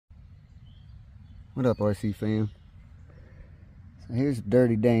What up, RC fam? So here's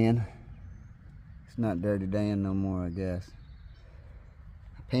Dirty Dan. It's not Dirty Dan no more, I guess.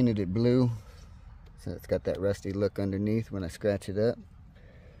 I painted it blue, so it's got that rusty look underneath when I scratch it up.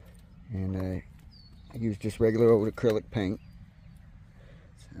 And I used just regular old acrylic paint.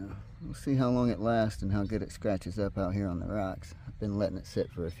 So we'll see how long it lasts and how good it scratches up out here on the rocks. I've been letting it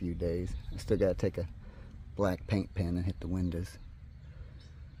sit for a few days. I still gotta take a black paint pen and hit the windows.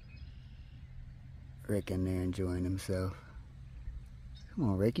 Rick in there enjoying himself.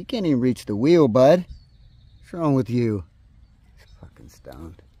 Come on, Rick, you can't even reach the wheel, bud. What's wrong with you? He's fucking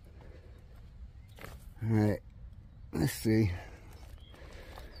stoned. Alright, let's see.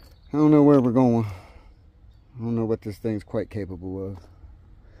 I don't know where we're going. I don't know what this thing's quite capable of.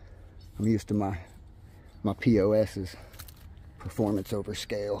 I'm used to my POS's performance over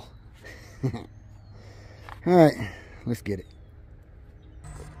scale. Alright, let's get it.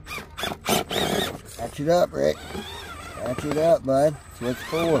 Catch it up, Rick. Catch it up, bud. That's what it's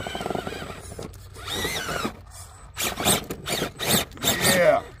for.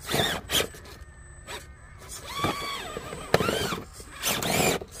 Yeah.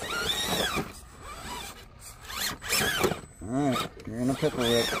 Alright, you're in a pickle,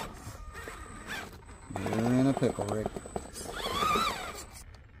 Rick. You're in a pickle, Rick.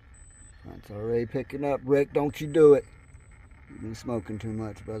 That's already picking up, Rick. Don't you do it. You've been smoking too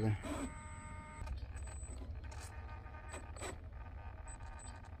much, brother.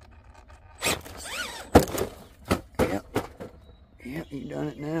 Yep, you done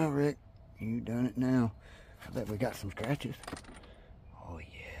it now, Rick. You done it now. I bet we got some scratches. Oh,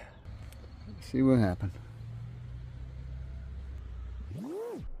 yeah. Let's see what happened.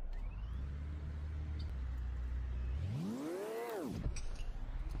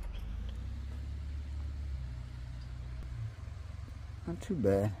 Not too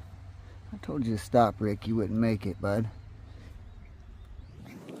bad. I told you to stop, Rick. You wouldn't make it, bud.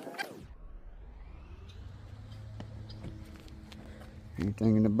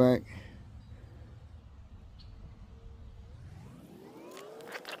 Anything in the back?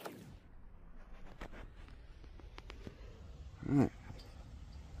 Alright.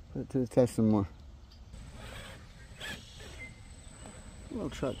 Put it to the test some more. Little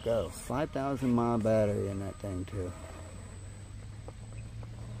truck go. 5,000 mile battery in that thing too.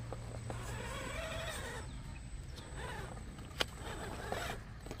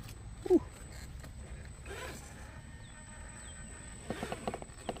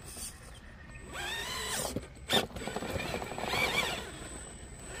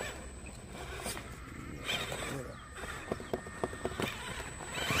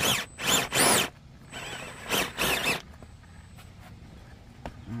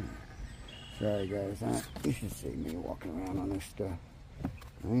 Sorry guys, you should see me walking around on this stuff.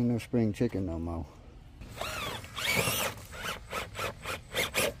 I ain't no spring chicken no more.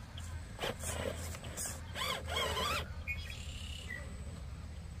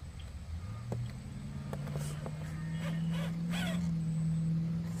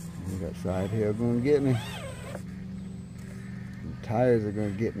 That side hill gonna get me. The tires are gonna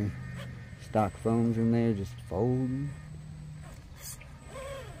get me. Stock foams in there just folding.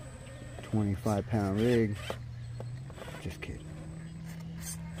 25-pound rig. Just kidding.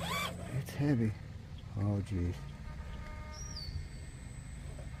 It's heavy. Oh geez.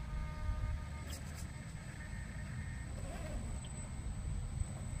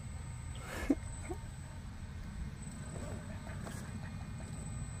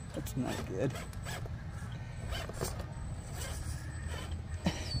 That's not good.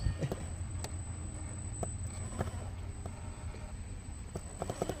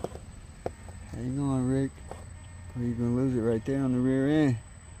 Hang on, Rick, or you're gonna lose it right there on the rear end.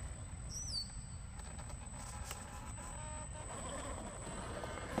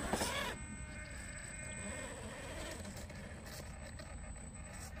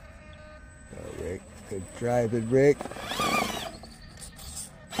 Oh, Rick, good driving, Rick.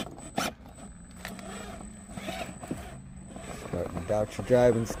 Starting to doubt your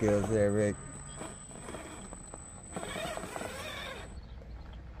driving skills there, Rick.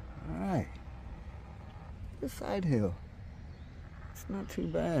 Alright. The side hill. It's not too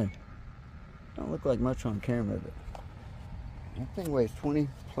bad. Don't look like much on camera, but that thing weighs 20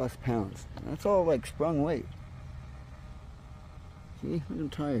 plus pounds. That's all like sprung weight. See, look at them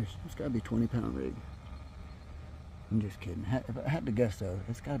tires. It's gotta be 20-pound rig. I'm just kidding. If I had to guess though,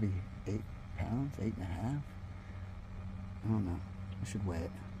 it's gotta be 8 pounds, 8.5. I don't know. I should weigh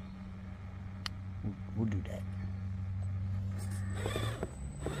it. We'll do that.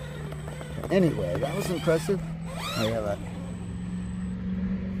 Anyway, that was impressive. Oh yeah, look.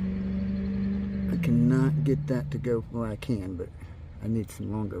 I cannot get that to go, well I can, but I need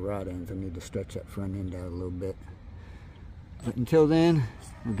some longer rod ends. I need to stretch that front end out a little bit. But until then,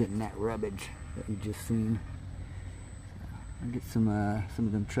 we're getting that rubbage that you just seen. I'll get some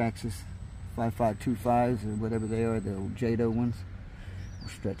of them traxxas 5525s or whatever they are, the old Jado ones. We'll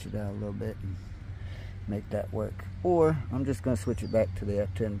stretch it out a little bit and make that work. Or I'm just going to switch it back to the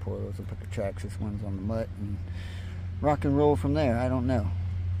F10 portals and put the traxxas ones on the mutt and rock and roll from there. I don't know.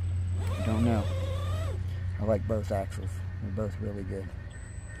 I don't know. I like both axles. They're both really good.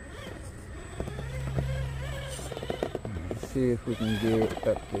 Let's see if we can get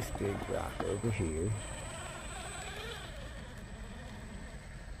up this big rock over here.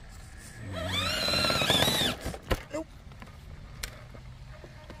 Nope.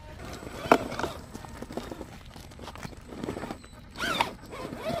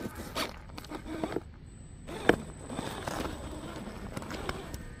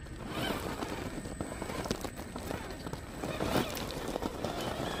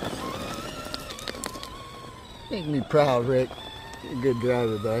 Make me proud, Rick. You're a good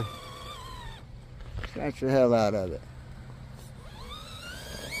driver, bud. Scratch the hell out of it.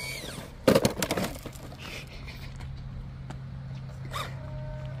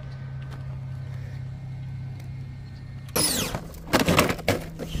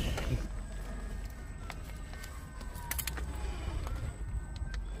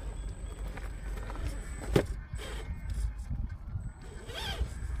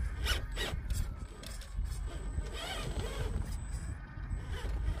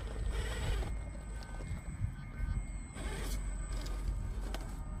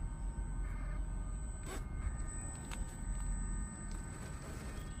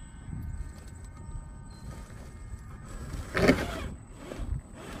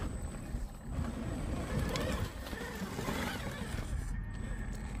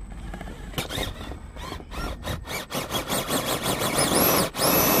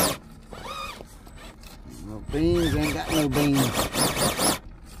 Beans, ain't got no beans.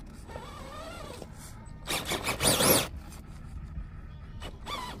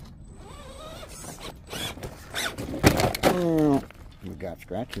 Oh, we got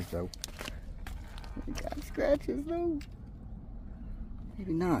scratches though. We got scratches though.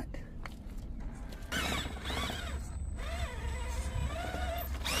 Maybe not.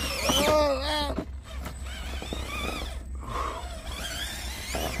 Oh, ow.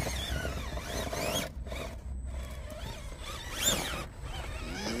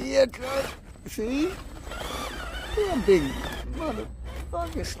 Yeah, try. See? Look a big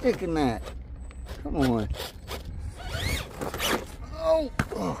motherfucker sticking that. Come on. Oh.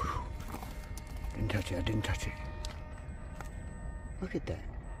 Oh. Didn't touch it. I didn't touch it. Look at that.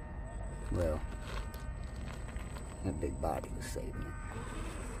 Well, that big body was saving it.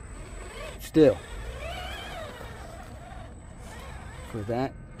 Still, for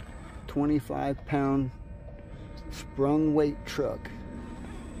that 25-pound sprung weight truck,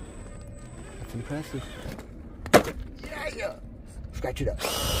 that's impressive. Yeah. Scratch it up.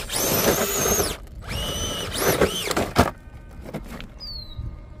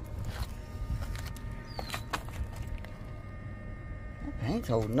 That paint's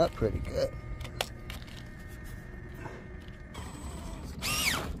holding up pretty good.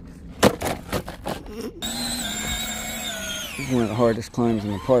 This is one of the hardest climbs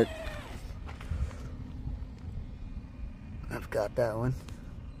in the park. I've got that one.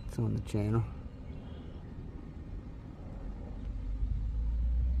 It's on the channel.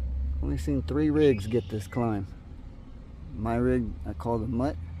 Only seen 3 rigs get this climb. My rig, I call the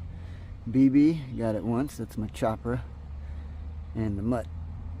Mutt. BB, got it once. That's my chopper. And the Mutt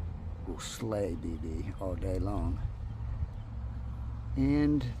will slay BB all day long.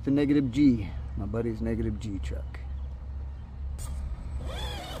 And the Negative G, my buddy's Negative G truck.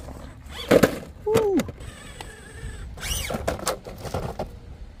 Woo!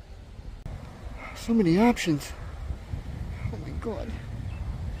 So many options. Oh my God.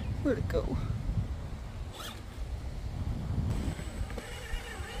 Where'd it go?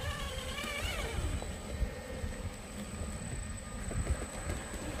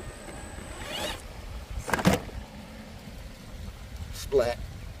 Splat.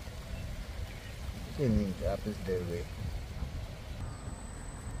 Didn't even drop his derby.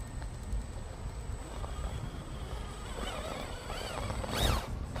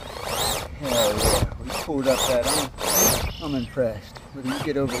 Hell yeah. We pulled up that. I'm impressed. Whether you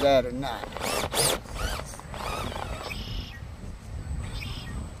get over that or not.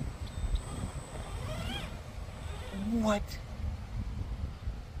 What?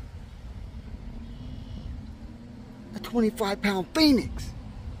 A 25-pound Phoenix.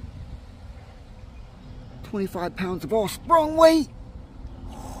 25 pounds of all sprung weight.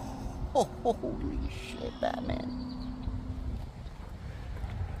 Oh, holy shit, Batman.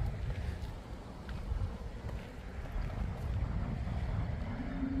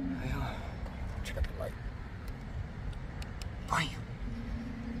 Check out the light. Bam.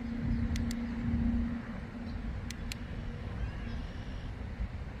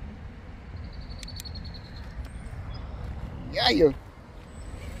 Yeah.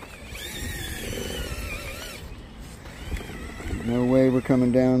 No way we're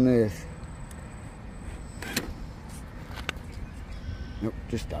coming down this. Nope,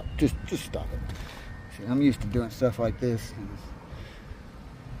 just stop. Just stop it. See, I'm used to doing stuff like this.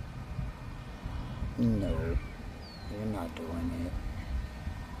 No, you're not doing it.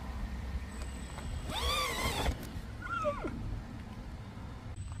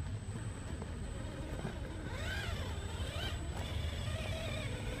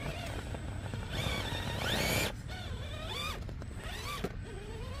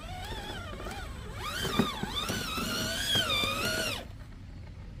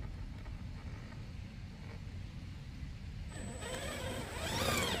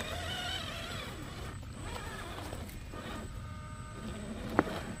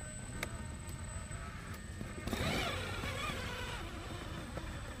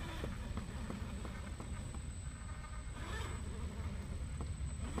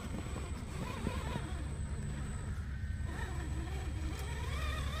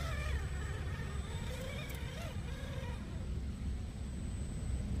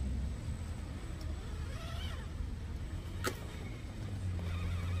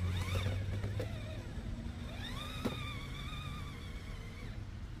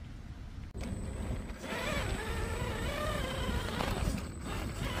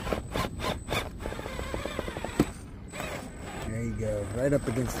 There you go, right up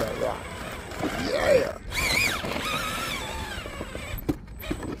against that rock. Yeah!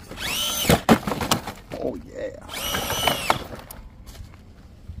 Oh yeah!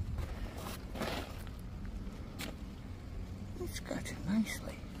 It's scratching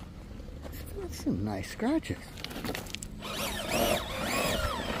nicely. That's some nice scratches.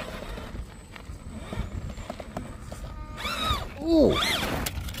 Ooh!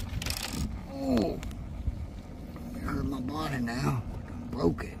 Ooh! Hurt my body now.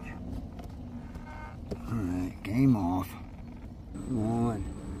 Broke it. Alright, game off. Come on.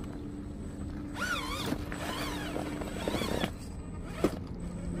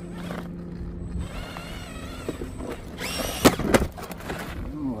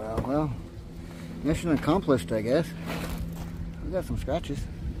 Oh well. Mission accomplished, I guess. We got some scratches.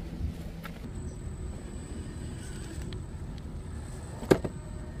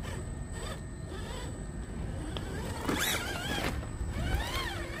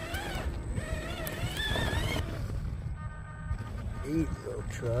 Eat, little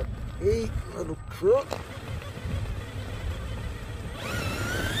truck. Eat, little truck.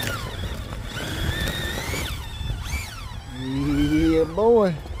 Yeah,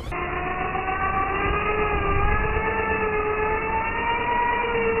 boy.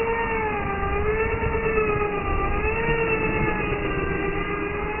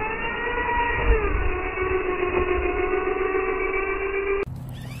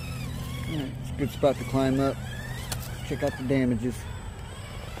 It's a good spot to climb up. Check out the damages.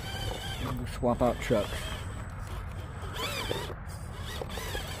 We'll go swap out trucks.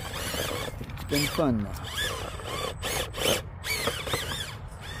 It's been fun though.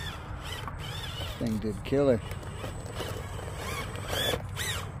 Thing did killer.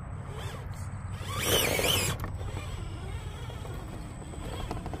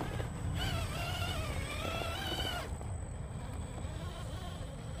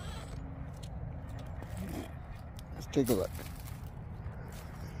 Let's take a look.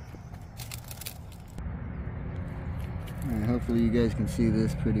 Alright, hopefully you guys can see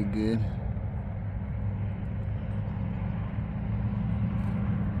this pretty good.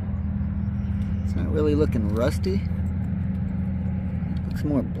 It's not really looking rusty. It looks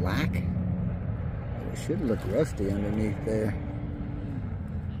more black. It should look rusty underneath there.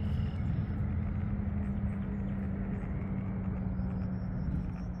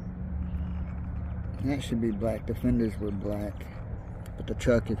 That should be black. The fenders were black. But the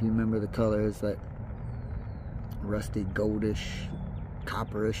truck, if you remember the color, is that rusty goldish,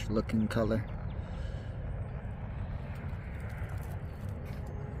 copperish looking color.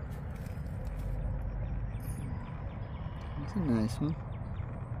 It's a nice one.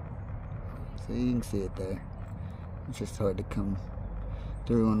 So you can see it there. It's just hard to come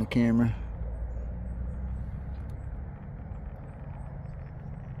through on the camera.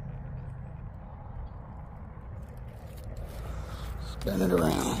 Turn it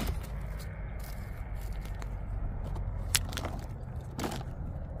around.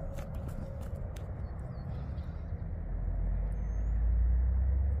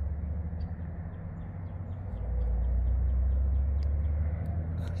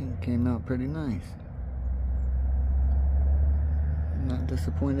 I think it came out pretty nice. Not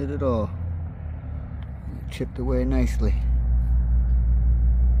disappointed at all. It chipped away nicely.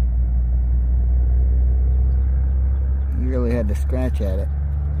 You really had to scratch at it.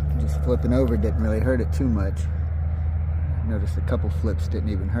 Just flipping over didn't really hurt it too much. Noticed a couple flips didn't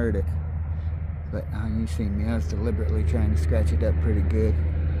even hurt it. But you seen me, I was deliberately trying to scratch it up pretty good.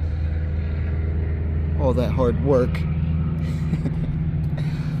 All that hard work.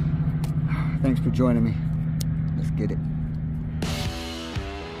 Thanks for joining me. Let's get it.